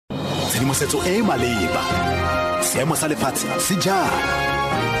tshedimosetso e maleba, seemo sa lefatshe se jang,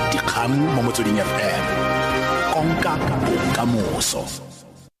 dikgang mo Motsweding FM, konka bokamoso.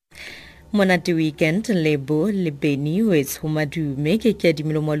 Monate weekend lebo le beni wets humadume ke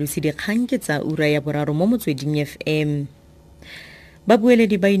Keadimilwe Moalusi dikgang ke tsa ura ya boraro mo Motsweding FM.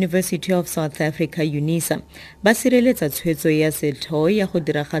 Babueledi ba University of South Africa Unisa ba sireletsa tshweetso ya setheo ya go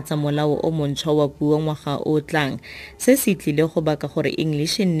diragatsa molao o montshwa wa puo ngwaga o tlang. Se se tlile go baka gore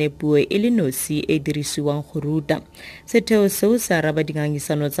English nne puo e le nosi e dirisiwang go ruta. Setheo seo se araba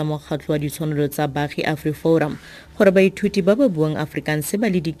dingangisano tsa mokgatlho wa ditshwanelo tsa baagi AfriForum gore baithuti ba ba buang Afrikaans ba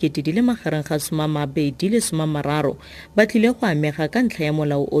le dikete di le magareng ga 2030 ba tlile go amega ka ntlha ya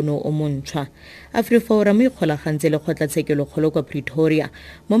molao ono o montshwa. AfriForum e kgolagantse le kgotlatshekelo kgolo kwa Pretoria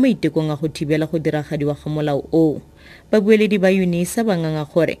mo maitekong a go thibela go diragadiwa ga molao o. Babueledi ba Unisa ba nganga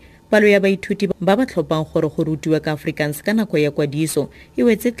gore palo ya baithuti ba ba tlhophang gore go rutiwa ka Afrikaans ka nako ya kwadiso e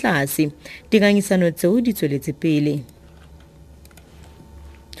wetse tlase. Dingangisano tseo di tsweletse pele.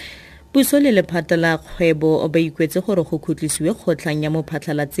 Puso le lephata la kgwebo ba ikwetse gore go khutlisiwe kgotlang ya mo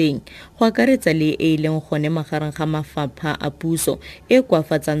phatlhalatseng go akaretsa le e leng gone magareng ga mafapha a puso e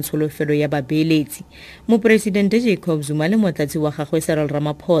kwafatsang tsholofelo ya babeeletsi. Moporesidente Jacob Zuma le motlatsi wa gagwe Cyril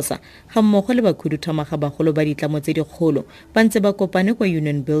Ramaphosa ga mmogo le bakhuduthamaga bagolo ba ditlamo tse dikgolo ba ntse ba kopane kwa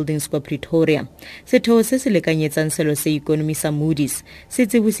Union Buildings kwa Pretoria. Setheo se se lekanyetsang selo sa ikonomi sa Moody's se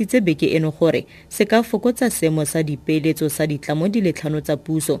tsebositse beke eno gore se ka fokotsa seemo sa dipeeletso sa ditlamo di le tlhano tsa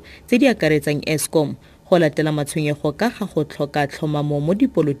puso di akaretsang Eskom go latela matshwenyego ka ga go tlhoka tlhomamo mo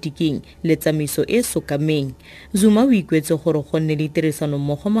dipolotiking le tsamaiso e sokameng. Zuma o ikwetse gore go nne le tirisano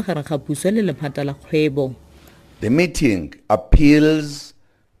mmogo magareng ga puso le lephata la kgwebo. The meeting appeals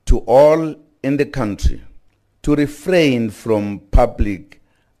to all in the country to refrain from public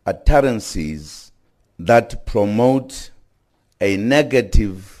utterances that promote a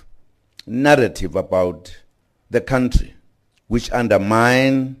negative narrative about the country, which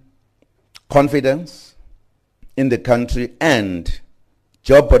undermine confidence in the country and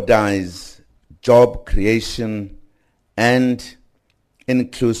jeopardize job creation and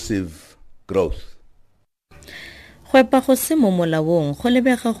inclusive growth. Gwepa go se mo molaong go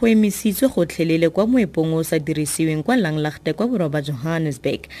lebega go emisitswe go tlhelele kwa moepong o sa dirisiweng kwa Langlagte kwa Boraro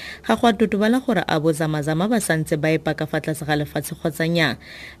Johannesburg. Ga go totobala gore a bozamazama ba santse ba epa ka fa tlase ga lefatshe kgotsa nnyaa.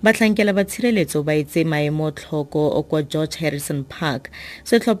 Batlhankela ba tshireletso ba etse maemo tlhoko kwa George Harrison Park.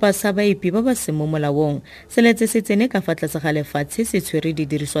 Setlhopha sa baepi ba ba se mo molaong se letse se tsene ka fa tlase ga lefatshe se tshwere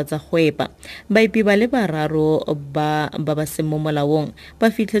didiriswa tsa gwepa. Baepi ba le bararo ba se mo molaong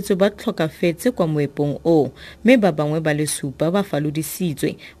ba fitlhetswe ba tlhokafetse kwa moepong o, mme ba bangwe ba le supa ba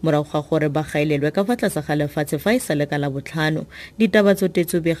falodisitswe morago ga gore ba gaelelwe ka fa tlase ga lefatshe fa e sale ka la botlhano. Ditaba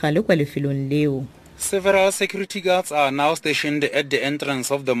tsotetso begale kwa lefelong leo. Several security guards are now stationed at the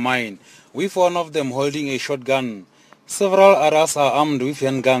entrance of the mine, with one of them holding a shotgun. Several others are armed with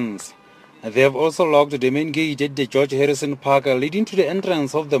handguns. They have also locked the main gate at the George Harrison Park leading to the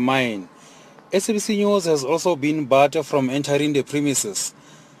entrance of the mine. SABC News has also been barred from entering the premises.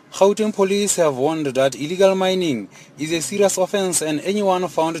 Gauteng police have warned that illegal mining is a serious offense and anyone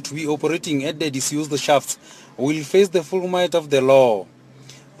found to be operating at the disused shafts will face the full might of the law.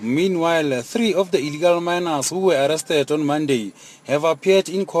 Meanwhile, 3 of the illegal miners who were arrested on Monday have appeared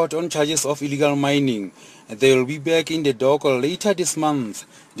in court on charges of illegal mining. They will be back in the dock later this month.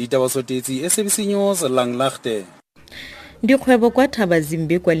 Ditaba Sotetsi, SABC News, Langlagte. Dikgwebo kwa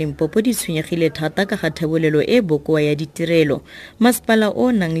Thabazimbe kwa Limpopo di tshwenyegile thata ka ga thebolelo e bokoa ya ditirelo. Masepala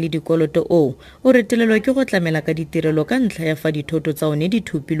o nang le dikoloto o retelelwa ke go tlamela ka ditirelo ka ntlha ya fa dithoto tsa one di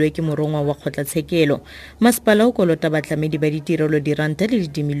thupilwe ke morongwa wa kgotlatshekelo. Masepala o kolota batlamedi ba ditirelo diranta le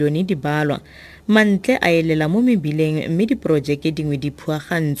dimilione di balwa. Mantle a elela mo mebileng mme diprojeke dingwe di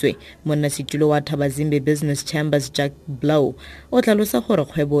phuagantswe. Monnasetulo wa Thabazimbe Business Chambers Jack Blau o tlhalosa gore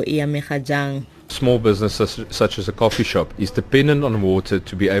kgwebo e amega jang. Small businesses such as a coffee shop is dependent on water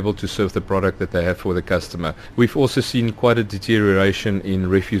to be able to serve the product that they have for the customer. We've also seen quite a deterioration in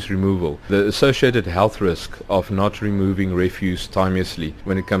refuse removal. The associated health risk of not removing refuse timeously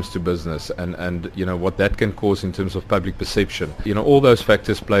when it comes to business and you know what that can cause in terms of public perception. You know, all those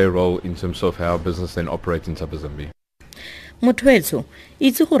factors play a role in terms of how business then operates in Thabazimbe. Motshweetso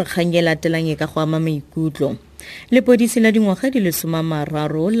itse gore kgang e latelang e ka go ama maikutlo. Lepodisi la dingwaga di le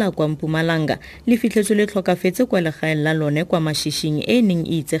 30 la kwa Mpumalanga le fitlhetswe le tlhokafetse kwa legaeng la lone kwa Mashishing e neng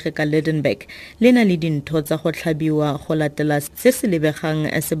e itsege ka Lydenburg le na le dintho tsa go tlhabiwa go latela se se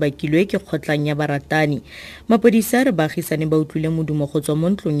lebegang se bakilwe ke kgotlang ya baratani. Mapodisi a re baagisane ba utlwile modumo go tswa mo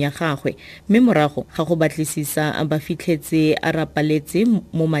ntlong ya gagwe mme morago ga go batlisisa ba fitlhetse a rapaletse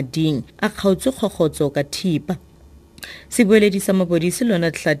mo mading a kgaotswe kgogotso ka thipa. Sebueledi sa mapodisi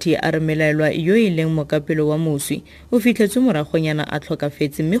lona Tlhathi a re melaelwa yo e leng mokapelo wa moswi o fitlhetswe moragonyana a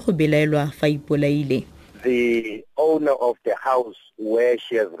tlhokafetse mme go belaelwa fa ipolaile. The owner of the house where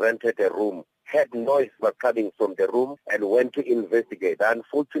she has rented a room heard noise was coming from the room and went to investigate.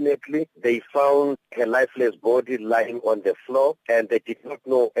 Unfortunately, they found her lifeless body lying on the floor, and they did not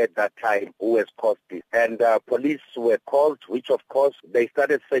know at that time who has caused it. And police were called, which of course they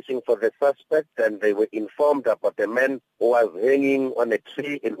started searching for the suspect, and they were informed about the man who was hanging on a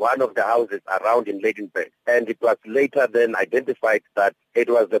tree in one of the houses around in Ladenburg. And it was later then identified that it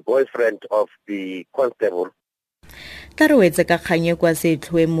was the boyfriend of the constable. Tarawetsa ka kganye kwa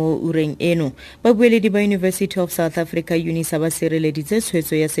setheo mo ureng eno Babueledi ba University of South Africa Unisa ba sireleditse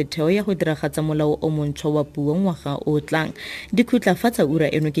tshweetso ya setheo ya go diragatsa molao o montshwa wa puo ngwaga o tlang. Dikhutlafatsa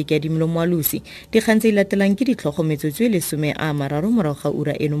ura eno ke Keadimilwe Moalusi. Dikgang tse latelang ke ditlhogometso tse 13 morago ga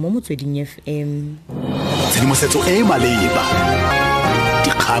ura eno mo motsweding FM. Tshedimosetso e maleba.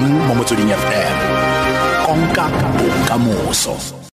 Dikgang mo motsweding FM. Konka bokamoso.